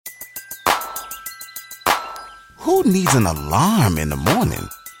Who needs an alarm in the morning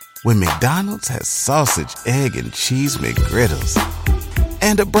when McDonald's has sausage, egg, and cheese McGriddles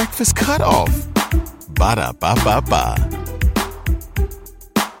and a breakfast cutoff? Ba-da-ba-ba-ba.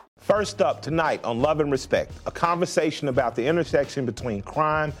 First up tonight on Love and Respect, a conversation about the intersection between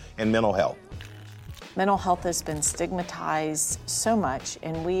crime and mental health. Mental health has been stigmatized so much,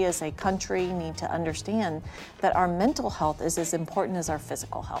 and we as a country need to understand that our mental health is as important as our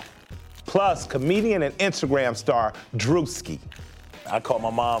physical health. Plus, comedian and Instagram star Druski. I called my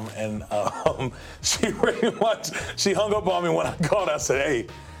mom, and she pretty much, she hung up on me when I called. I said, hey,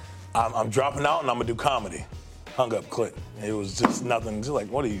 I'm dropping out and I'm gonna do comedy. Hung up, click. It was just nothing. Just like,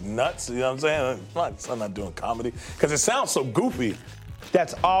 what are you, nuts? You know what I'm saying? I'm not doing comedy. Because it sounds so goofy.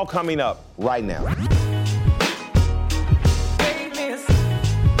 That's all coming up right now.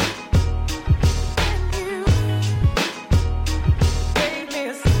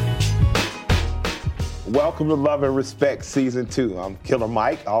 Welcome to Love and Respect Season 2. I'm Killer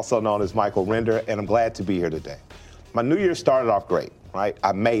Mike, also known as Michael Render, and I'm glad to be here today. My new year started off great, right?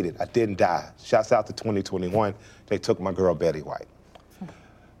 I made it. I didn't die. Shouts out to 2021. They took my girl Betty White.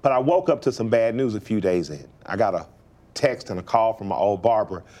 But I woke up to some bad news a few days in. I got a text and a call from my old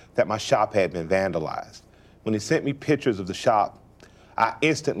barber that my shop had been vandalized. When he sent me pictures of the shop, I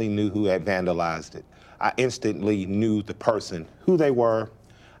instantly knew who had vandalized it. I instantly knew the person, who they were.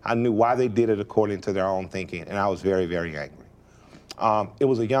 I knew why they did it according to their own thinking, and I was very, very angry. It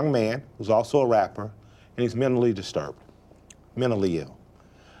was a young man who's also a rapper, and he's mentally disturbed, mentally ill.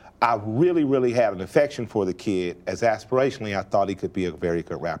 I really, really had an affection for the kid, as aspirationally I thought he could be a very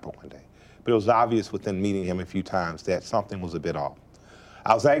good rapper one day. But it was obvious within meeting him a few times that something was a bit off.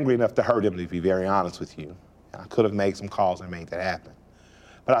 I was angry enough to hurt him, to be very honest with you. I could have made some calls and made that happen.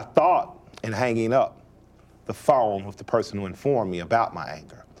 But I thought, in hanging up the phone with the person who informed me about my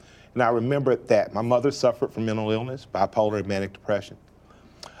anger, and I remembered that my mother suffered from mental illness, bipolar and manic depression.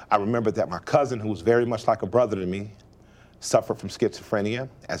 I remembered that my cousin, who was very much like a brother to me, suffered from schizophrenia,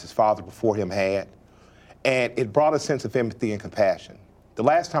 as his father before him had. And it brought a sense of empathy and compassion. The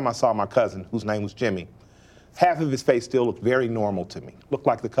last time I saw my cousin, whose name was Jimmy, half of his face still looked very normal to me, looked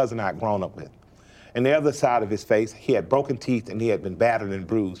like the cousin I had grown up with. And the other side of his face, he had broken teeth and he had been battered and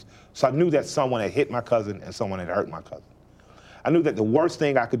bruised. So I knew that someone had hit my cousin and someone had hurt my cousin. I knew that the worst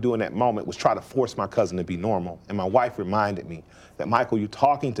thing I could do in that moment was try to force my cousin to be normal. And my wife reminded me that, Michael, you're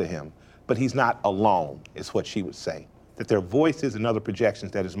talking to him, but he's not alone, is what she would say. That there are voices and other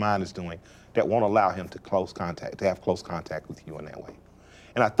projections that his mind is doing that won't allow him to have close contact with you in that way.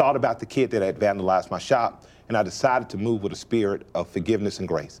 And I thought about the kid that had vandalized my shop, and I decided to move with a spirit of forgiveness and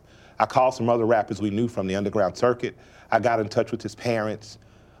grace. I called some other rappers we knew from the underground circuit. I got in touch with his parents.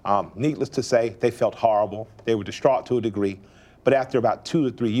 Needless to say, they felt horrible. They were distraught to a degree. But after about 2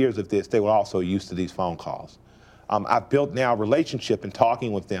 to 3 years of this, they were also used to these phone calls. I've built now a relationship in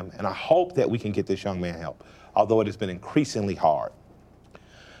talking with them, and I hope that we can get this young man help, although it has been increasingly hard.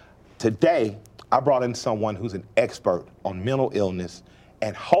 Today, I brought in someone who's an expert on mental illness,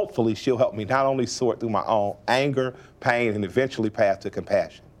 and hopefully she'll help me not only sort through my own anger, pain, and eventually path to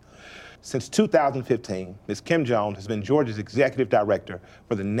compassion. Since 2015, Ms. Kim Jones has been Georgia's executive director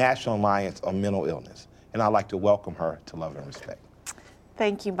for the National Alliance on Mental Illness, and I'd like to welcome her to Love and Respect.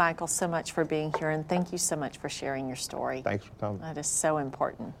 Thank you, Michael, so much for being here, and thank you so much for sharing your story. Thanks for coming. That is so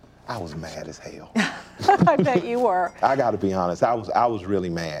important. I was mad as hell. I bet you were. I got to be honest. I was really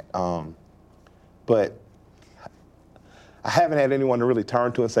mad. But I haven't had anyone to really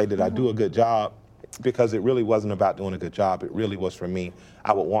turn to and say, did I do a good job? Because it really wasn't about doing a good job. It really was for me.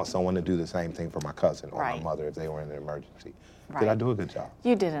 I would want someone to do the same thing for my cousin or my mother if they were in an emergency. Did I do a good job?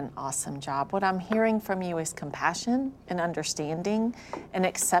 You did an awesome job. What I'm hearing from you is compassion and understanding and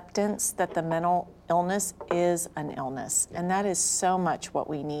acceptance that the mental illness is an illness. And that is so much what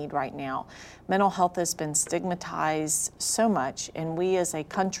we need right now. Mental health has been stigmatized so much, and we as a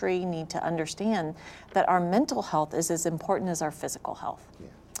country need to understand that our mental health is as important as our physical health. Yeah.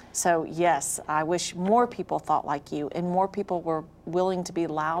 So yes, I wish more people thought like you and more people were willing to be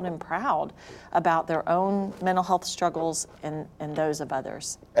loud and proud about their own mental health struggles and those of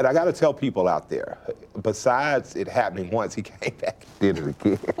others. And I got to tell people out there, besides it happening once, he came back and did it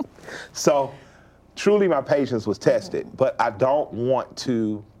again. So truly my patience was tested, but I don't want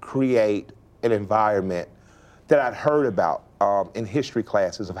to create an environment that I'd heard about in history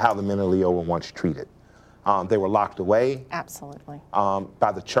classes of how the mentally ill were once treated. They were locked away. Absolutely.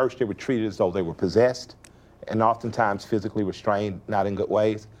 By the church, they were treated as though they were possessed and oftentimes physically restrained, not in good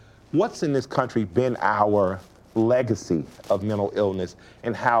ways. What's in this country been our legacy of mental illness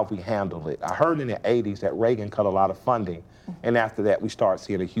and how we handle it? I heard in the 80s that Reagan cut a lot of funding And after that, we start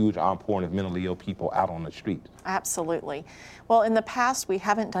seeing a huge outpouring of mentally ill people out on the street. Absolutely. Well, in the past, we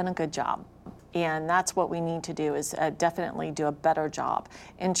haven't done a good job. And that's what we need to do, is definitely do a better job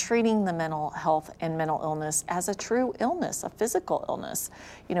in treating the mental health and mental illness as a true illness, a physical illness.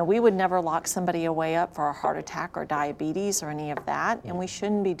 You know, we would never lock somebody away up for a heart attack or diabetes or any of that, and we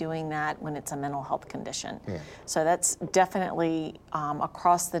shouldn't be doing that when it's a mental health condition. Yeah. So that's definitely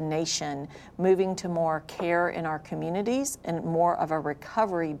across the nation, moving to more care in our communities and more of a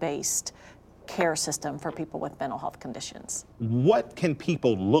recovery-based care system for people with mental health conditions. What can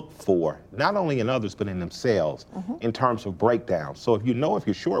people look for, not only in others, but in themselves, in terms of breakdowns? So if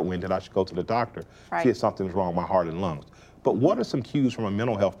you're short-winded, I should go to the doctor, see if something's wrong with my heart and lungs. But what are some cues from a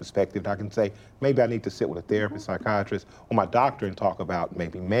mental health perspective that I can say, maybe I need to sit with a therapist, psychiatrist, or my doctor and talk about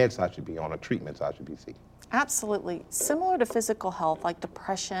maybe meds I should be on or treatments I should be seeking? Absolutely. Similar to physical health, like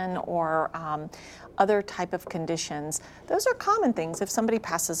depression or other type of conditions, those are common things. If somebody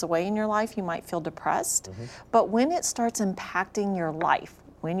passes away in your life, you might feel depressed. But when it starts impacting your life,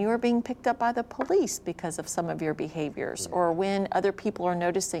 when you are being picked up by the police because of some of your behaviors, or when other people are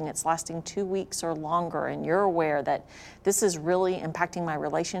noticing it's lasting 2 weeks or longer and you're aware that this is really impacting my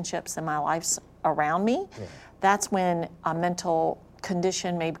relationships and my lives around me, that's when a mental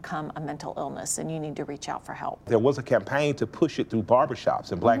condition may become a mental illness and you need to reach out for help. There was a campaign to push it through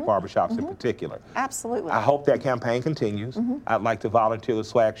barbershops, and black barbershops in particular. Absolutely. I hope that campaign continues. I'd like to volunteer the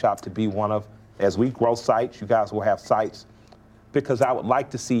swag shop to be one of, as we grow sites, you guys will have sites, because I would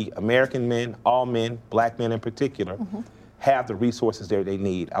like to see American men, all men, black men in particular, have the resources that they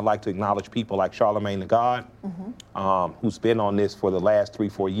need. I'd like to acknowledge people like Charlemagne the God, who's been on this for the last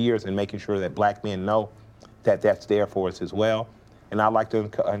 3-4 years and making sure that black men know that that's there for us as well. And I'd like to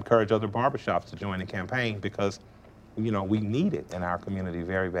encourage other barbershops to join the campaign, because, you know, we need it in our community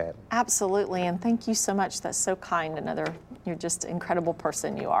very badly. Absolutely, and thank you so much. That's so kind. You're just an incredible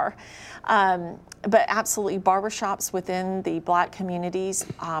person, you are. But absolutely, barbershops within the black communities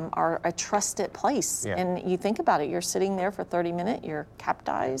are a trusted place. Yeah. And you think about it, you're sitting there for 30 minutes, you're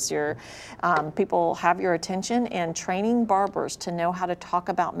captized, people have your attention, and training barbers to know how to talk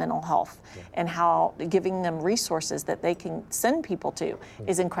about mental health and how giving them resources that they can send people to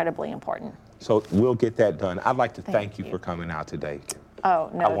is incredibly important. So we'll get that done. I'd like to thank you for coming out today. Oh,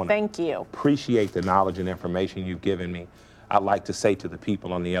 no, thank you. Appreciate the knowledge and information you've given me. I'd like to say to the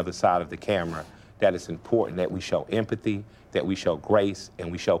people on the other side of the camera that it's important that we show empathy, that we show grace,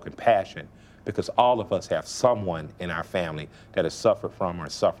 and we show compassion, because all of us have someone in our family that has suffered from or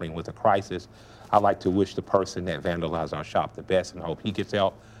is suffering with a crisis. I'd like to wish the person that vandalized our shop the best and hope he gets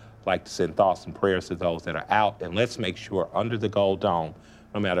help. I'd like to send thoughts and prayers to those that are out, and let's make sure under the gold dome,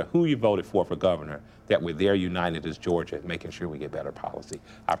 no matter who you voted for governor, that we're there united as Georgia, making sure we get better policy.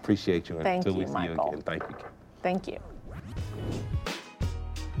 I appreciate you. Until we see you again. Thank you. Thank you.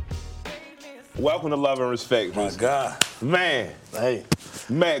 Welcome to Love and Respect. My God. Man. Hey.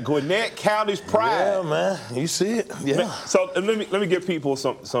 Man, Gwinnett County's pride. Yeah, man. You see it? Yeah. Man, so let me give people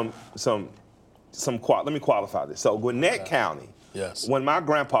let me qualify this. So Gwinnett County. Yes. When my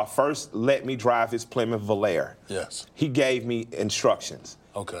grandpa first let me drive his Plymouth Valera, yes, he gave me instructions.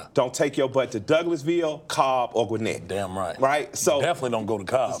 Okay. Don't take your butt to Douglasville, Cobb, or Gwinnett. Damn right. Right? So definitely don't go to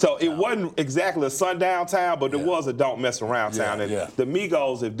Cobb. So it wasn't exactly a sundown town, but it was a don't mess around town. And the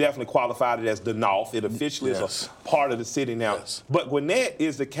Migos have definitely qualified it as the North. It officially is a part of the city now. Yes. But Gwinnett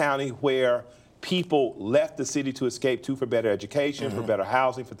is the county where people left the city to escape to for better education, for better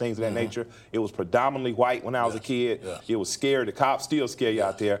housing, for things of that nature. It was predominantly white when I was a kid. Yes. It was scary. The cops still scare you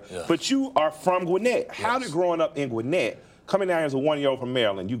out there. Yes. But you are from Gwinnett. How did growing up in Gwinnett, coming down as a 1-year-old from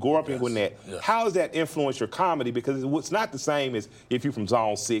Maryland, you grew up in Gwinnett, how does that influence your comedy? Because it's not the same as if you're from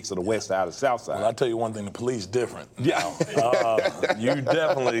Zone 6 or the West Side or the South Side. Well, I'll tell you one thing, the police different. Yeah. You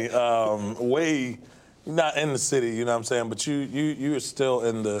definitely not in the city, you know what I'm saying, but you're still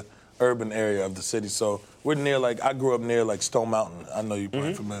in the urban area of the city. So we're near, I grew up near Stone Mountain. I know you're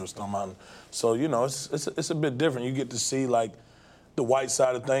probably familiar with Stone Mountain. So, you know, it's a bit different. You get to see the white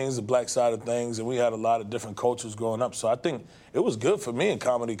side of things, the black side of things, and we had a lot of different cultures growing up. So I think it was good for me in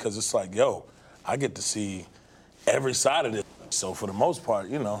comedy, because it's I get to see every side of it. So for the most part,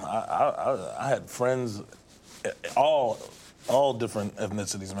 you know, I had friends, all different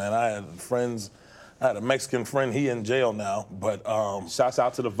ethnicities, man. I had friends. I had a Mexican friend, he in jail now, but shouts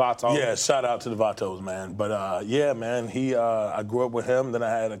out to the Vatos. Yeah, shout out to the Vatos, man. But yeah, man, I grew up with him. Then I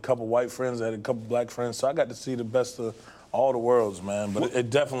had a couple white friends, I had a couple black friends, so I got to see the best of all the worlds, man. But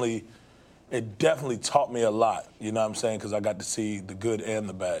it definitely it definitely taught me a lot, you know what I'm saying? Because I got to see the good and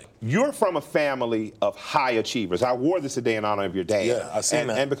the bad. You're from a family of high achievers. I wore this today in honor of your dad. Yeah, I seen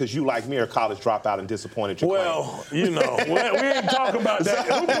that. And because you, like me, are a college dropout and disappointed your Well, you know, we ain't talking about that.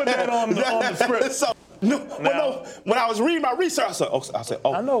 Who put that on the script? So, no, when I was reading my research, I said,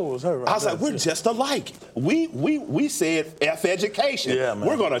 oh. I know it was her. Right? I was like, we're just alike. We said F education. Yeah, man.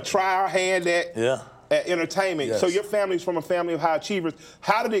 We're going to try our hand at entertainment. Yes. So your family's from a family of high achievers.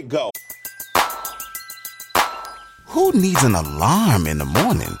 How did it go? Who needs an alarm in the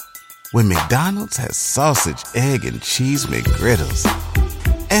morning when McDonald's has sausage, egg, and cheese McGriddles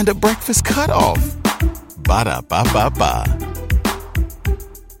and a breakfast cutoff? Ba-da-ba-ba-ba.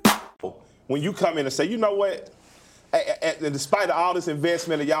 When you come in and say, you know what, and despite all this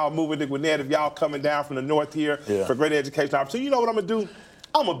investment of y'all moving to Gwinnett, if y'all coming down from the north here for great education opportunity, you know what I'm going to do?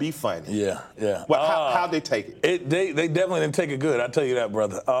 I'm going to be funny. Yeah. Well, how'd they take it? They definitely didn't take it good, I tell you that,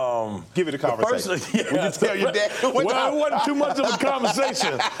 brother. Give it a conversation. Would you tell your dad? Well, it wasn't too much of a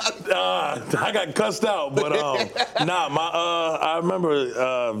conversation. I got cussed out, but I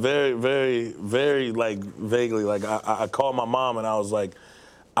remember very like vaguely, like I called my mom and I was like,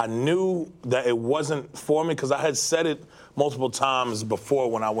 I knew that it wasn't for me because I had said it multiple times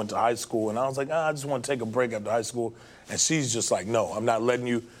before when I went to high school, and I was like, I just want to take a break after high school. And she's just like, no, I'm not letting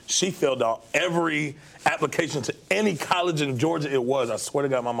you. She filled out every application to any college in Georgia it was. I swear to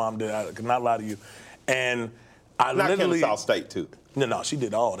God, my mom did. I could not lie to you. And I not literally. Kennesaw State, too. No, she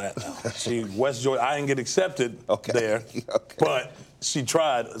did all that. She West Georgia. I didn't get accepted there, but she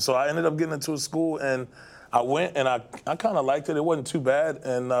tried. So I ended up getting into a school, and I went, and I kind of liked it. It wasn't too bad,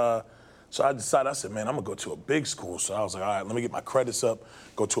 and so I decided, I said, man, I'm going to go to a big school. So I was like, all right, let me get my credits up,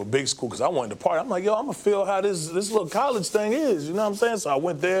 go to a big school, because I wanted to party. I'm like, yo, I'm going to feel how this little college thing is, you know what I'm saying? So I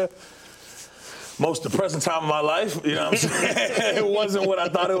went there. Most depressing time of my life, you know what I'm saying? It wasn't what I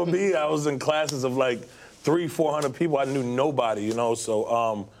thought it would be. I was in classes of like 300-400 people. I knew nobody, you know?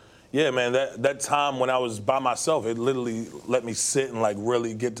 So, yeah, man, that time when I was by myself, it literally let me sit and like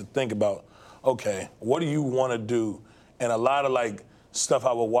really get to think about, okay, what do you want to do? And a lot of like, stuff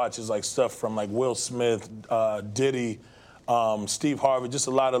I would watch is like stuff from like Will Smith, Diddy, Steve Harvey, just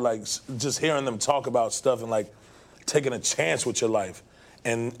a lot of like, just hearing them talk about stuff and like taking a chance with your life.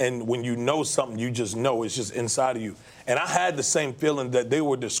 And when you know something, you just know it's just inside of you. And I had the same feeling that they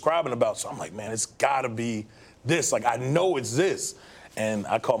were describing about. So I'm like, man, it's gotta be this. Like, I know it's this. And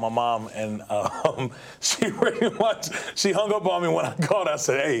I called my mom and she pretty much, she hung up on me when I called. I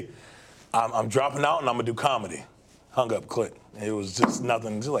said, hey, I'm dropping out and I'm gonna do comedy. Hung up, click. It was just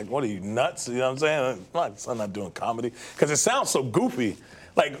nothing. Just like, what are you, nuts? You know what I'm saying? I'm not doing comedy. Because it sounds so goofy.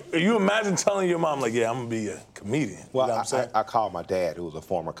 Like, you imagine telling your mom, like, yeah, I'm going to be a comedian. Well, you know what I'm saying? I called my dad, who was a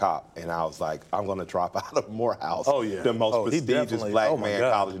former cop, and I was like, I'm going to drop out of Morehouse, the most prestigious black man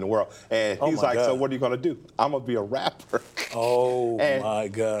college in the world. And he's like, so what are you going to do? I'm going to be a rapper. Oh, my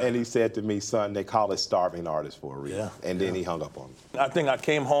God. And he said to me, son, they call it starving artists for a reason. Yeah, and then he hung up on me. I think I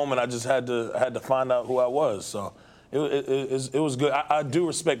came home and I just had to find out who I was. So it was good. I do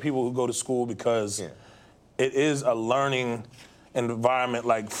respect people who go to school because it is a learning environment,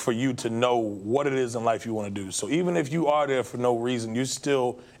 like, for you to know what it is in life you want to do. So even if you are there for no reason,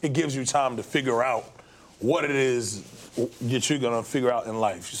 it gives you time to figure out what it is that you're going to figure out in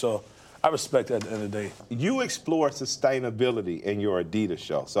life. So I respect that at the end of the day. You explore sustainability in your Adidas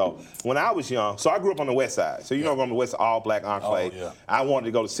show. So when I was young, so I grew up on the West Side. So you know, I'm on the West all black enclave. I wanted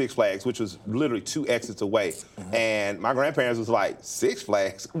to go to Six Flags, which was literally 2 exits away. And my grandparents was like, Six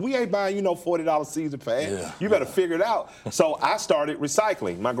Flags? We ain't buying you no $40 season pass. You better figure it out. So I started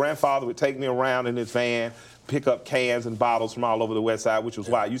recycling. My grandfather would take me around in his van, pick up cans and bottles from all over the West Side, which was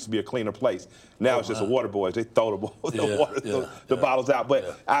why it used to be a cleaner place. Now it's just a water boys. They throw the bottles out.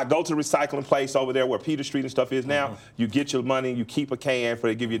 But I go to the recycling place over there where Peter Street and stuff is now. You get your money, you keep a can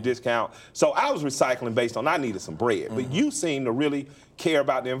they give you a discount. So I was recycling based on I needed some bread. But you seem to really care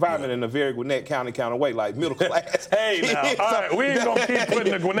about the environment in a very Gwinnett County kind of way, like middle class. Hey, now, all right, we ain't gonna keep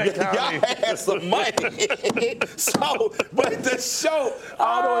putting the Gwinnett County. Y'all had some money. So, but the show,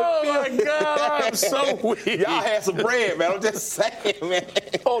 oh my God, I'm so weak. Y'all had some bread, man. I'm just saying, man.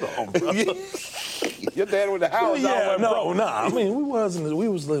 Hold on, brother. Your dad with the house. I mean, we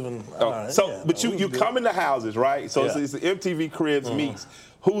was living. But you come in the houses, right? So it's the MTV Cribs meets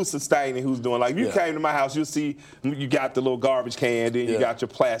who's sustaining, who's doing. Like, if you came to my house, you'll see you got the little garbage can, then you got your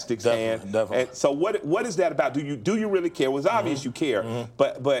plastic can. Definitely. And so what is that about? Do you really care? Well, it's obvious you care,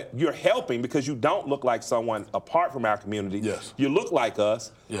 but you're helping because you don't look like someone apart from our community. Yes. You look like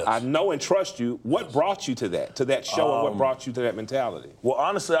us. Yes. I know and trust you. What brought you to that show, and what brought you to that mentality? Well,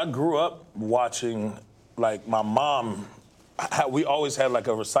 honestly, I grew up watching, like, my mom we always had like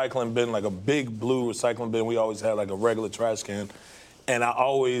a recycling bin, like a big blue recycling bin. We always had like a regular trash can. And I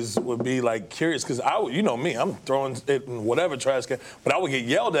always would be like curious because you know me, I'm throwing it in whatever trash can, but I would get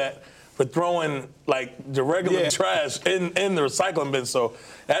yelled at for throwing like the regular trash in the recycling bin. So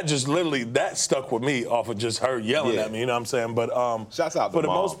that just literally, that stuck with me off of just her yelling at me, you know what I'm saying? But shouts out to for the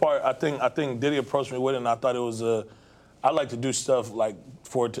Mom. most part, I think Diddy approached me with it, and I thought it was I like to do stuff like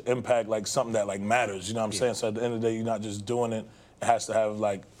for it to impact like something that like matters, you know what I'm saying? So at the end of the day, you're not just doing it. It has to have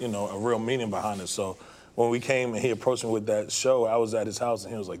like, you know, a real meaning behind it. So when we came and he approached me with that show, I was at his house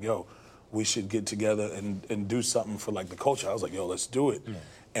and he was like, yo, we should get together and do something for like the culture. I was like, yo, let's do it. Yeah.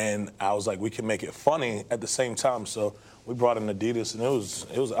 And I was like, we can make it funny at the same time. So we brought in Adidas, and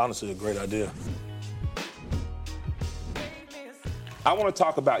it was honestly a great idea. I want to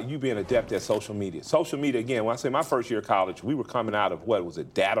talk about you being adept at social media. Social media, again, when I say my first year of college, we were coming out of, what was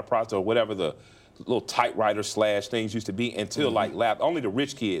it, data process or whatever the little typewriter / things used to be until like only the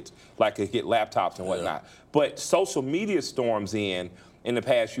rich kids like could get laptops and whatnot. But social media storms in the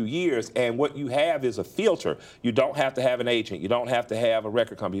past few years, and what you have is a filter. You don't have to have an agent. You don't have to have a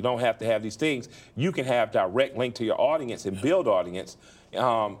record company. You don't have to have these things. You can have direct link to your audience and build audience.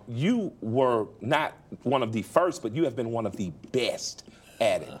 You were not one of the first, but you have been one of the best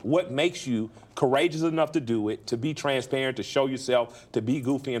at it. What makes you courageous enough to do it, to be transparent, to show yourself, to be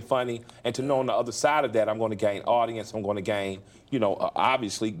goofy and funny, and to know on the other side of that, I'm going to gain audience, I'm going to gain, you know,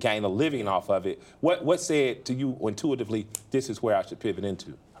 obviously gain a living off of it. What said to you intuitively, this is where I should pivot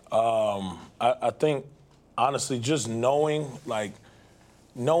into? I think, honestly, just knowing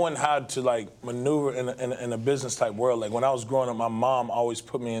how to like maneuver in a business type world. Like when I was growing up, my mom always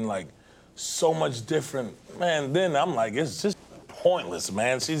put me in like so much different, man, then I'm like, it's just pointless,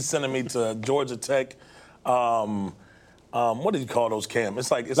 man. She's sending me to Georgia Tech. What do you call those camps?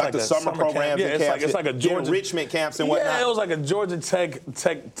 It's like the summer programs. Yeah, it's like a Georgia enrichment camps and whatnot. Yeah, it was like a Georgia Tech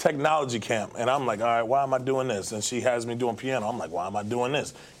technology camp, and I'm like, all right, why am I doing this? And she has me doing piano. I'm like, why am I doing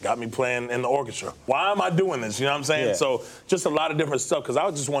this? Got me playing in the orchestra. Why am I doing this? You know what I'm saying? Yeah. So just a lot of different stuff because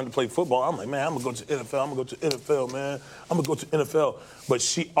I just wanted to play football. I'm like, man, I'm gonna go to NFL. I'm gonna go to NFL, man. I'm gonna go to NFL. But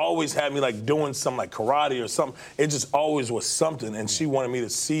she always had me like doing something like karate or something. It just always was something, and she wanted me to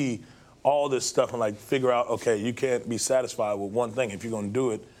see all this stuff and like figure out, okay, you can't be satisfied with one thing. If you're gonna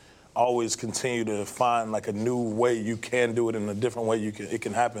do it, always continue to find like a new way you can do it in a different way it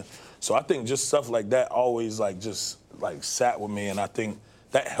can happen. So I think just stuff like that always like just like sat with me, and I think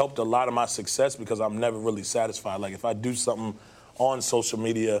that helped a lot of my success because I'm never really satisfied. Like if I do something on social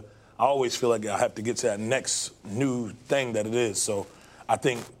media, I always feel like I have to get to that next new thing that it is. So I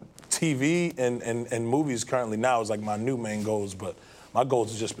think TV and movies currently now is like my new main goals, but my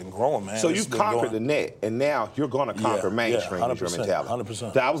goals have just been growing, man. So you've conquered the net, and now you're going to conquer mainstream with your mentality.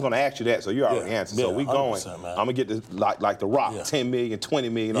 100%. I was going to ask you that, so you already answered. So we going. Man. I'm going to get this like The Rock, 10 million, 20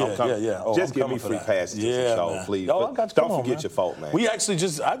 million. Oh, just give me free passes to some shows, please. Don't forget your folk, man.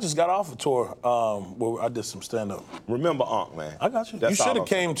 I just got off a tour where I did some stand-up. Remember Unc, man. I got you. You should have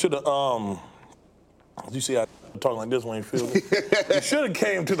came to the, you see I'm talking like this when you feel me. You should have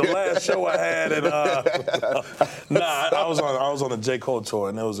came to the last show I had. And I was on the J. Cole tour,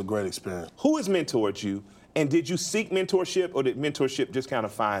 and it was a great experience. Who has mentored you, and did you seek mentorship, or did mentorship just kind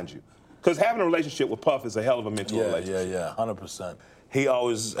of find you? Because having a relationship with Puff is a hell of a mentor relationship. Yeah, 100%. He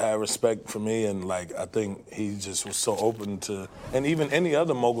always had respect for me, and like I think he just was so open to, and even any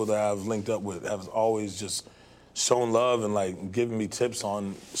other mogul that I've linked up with has always just shown love and like giving me tips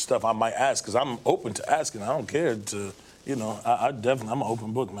on stuff I might ask, because I'm open to asking. I don't care to, you know. I definitely, I'm an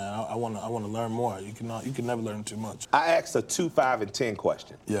open book, man. I want to learn more. You can never learn too much. I asked a 2, 5, and 10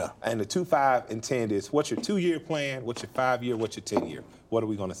 question. Yeah. And the 2, 5, and 10 is, what's your 2-year plan? What's your 5-year? What's your 10-year? What are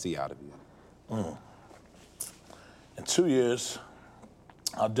we going to see out of you? In 2 years,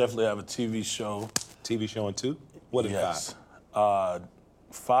 I'll definitely have a TV show. TV show in 2? What in 5?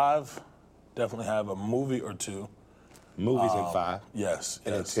 5. Definitely have a movie or 2. Movies in 5? Yes.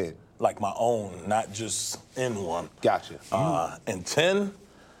 And in 10? Like my own, not just in one. Gotcha. In 10,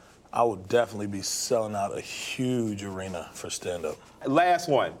 I would definitely be selling out a huge arena for stand-up. Last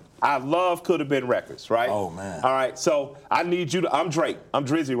one. I love Could Have Been Records, right? Oh, man. All right, so I need you to, I'm Drake. I'm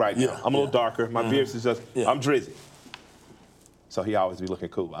Drizzy right now. I'm a little darker. My beard is just, I'm Drizzy. So he always be looking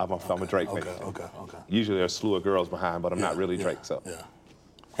cool. I'm a Drake fan. Okay. Usually there's a slew of girls behind, but I'm not really Drake, so. Yeah.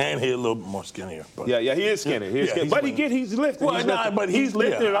 And he's a little more skinnier. But yeah, he is skinny. But he's lifting. Well, he's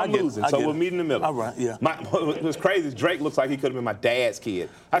lifting and I'm losing. So we'll meet in the middle. All right, yeah. What's crazy is Drake looks like he could have been my dad's kid.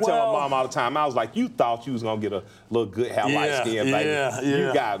 I tell my mom all the time, I was like, you thought you was going to get a little good hair, light skin, baby.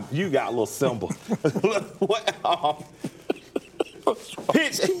 Yeah. You got a little symbol.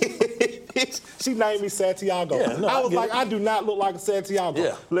 Pitch. She named me Santiago. Yeah, no, I was like, it. I do not look like a Santiago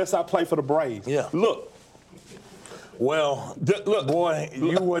Yeah. unless I play for the Braves. Yeah. Look. Well, Look, boy,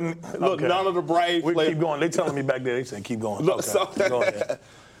 you wouldn't. Look, okay. none of the Braves We players. keep going. They telling me back there. They saying keep going. Look, okay. so Go ahead.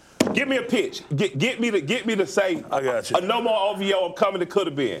 Give me a pitch. Get me to say. I got you. No more OVO. I'm coming. It could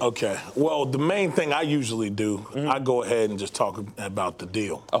have been. Okay. Well, the main thing I usually do, I go ahead and just talk about the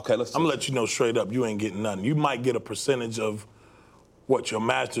deal. Okay, I'm gonna let you know straight up, you ain't getting nothing. You might get a percentage of what your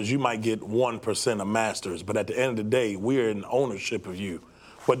masters. You might get 1% of masters, but at the end of the day, we're in ownership of you.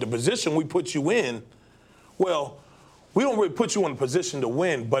 But the position we put you in, well, we don't really put you in a position to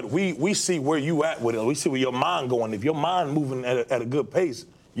win, but we see where you at with it. We see where your mind going. If your mind moving at a good pace,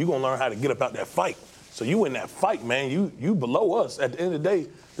 you're going to learn how to get up out that fight. So you in that fight, man. You below us. At the end of the day,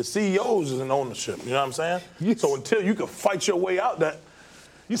 the CEOs is in ownership. You know what I'm saying? Yes. So until you can fight your way out that.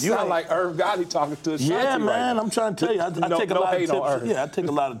 You sound like Irv Gotti talking to Ashanti Yeah, right man. now. I'm trying to tell you. I take a lot of hate on tips. Irv. Yeah, I take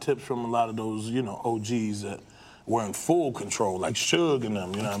a lot of tips from a lot of those, OGs that were in full control, like Suge and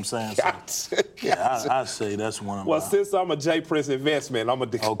them. You know what I'm saying? So, yeah, I say that's one of Well, my. since I'm a J Prince investment, I'm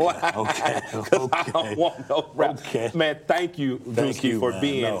going to decline. Okay. I don't want no rap. Okay. Man, thank you, Druski, for man.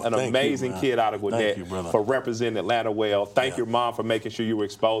 being No, an thank amazing you, man. kid out of Gwinnett, Thank you, brother. for representing Atlanta well. Thank your mom for making sure you were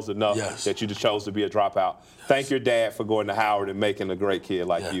exposed enough that you just chose to be a dropout. Thank your dad for going to Howard and making a great kid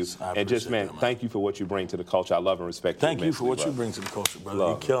like you. And just, man, thank you for what you bring to the culture. I love and respect you. Thank you for what brother. you bring to the culture, brother. Love.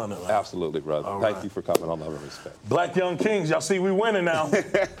 You're killing it, man. Absolutely, brother. All Thank right. you for coming on Love and Respect. Black Young Kings, y'all see we winning now.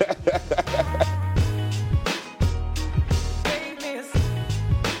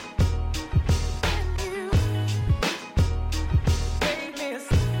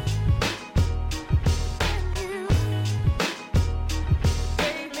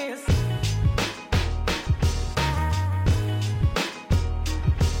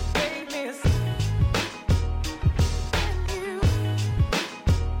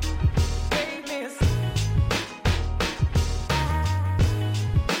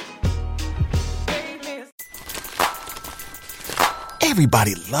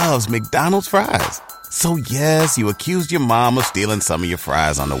 Everybody loves McDonald's fries. So yes, you accused your mom of stealing some of your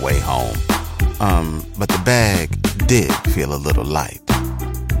fries on the way home. But the bag did feel a little light.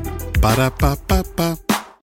 Ba-da-ba-ba-ba.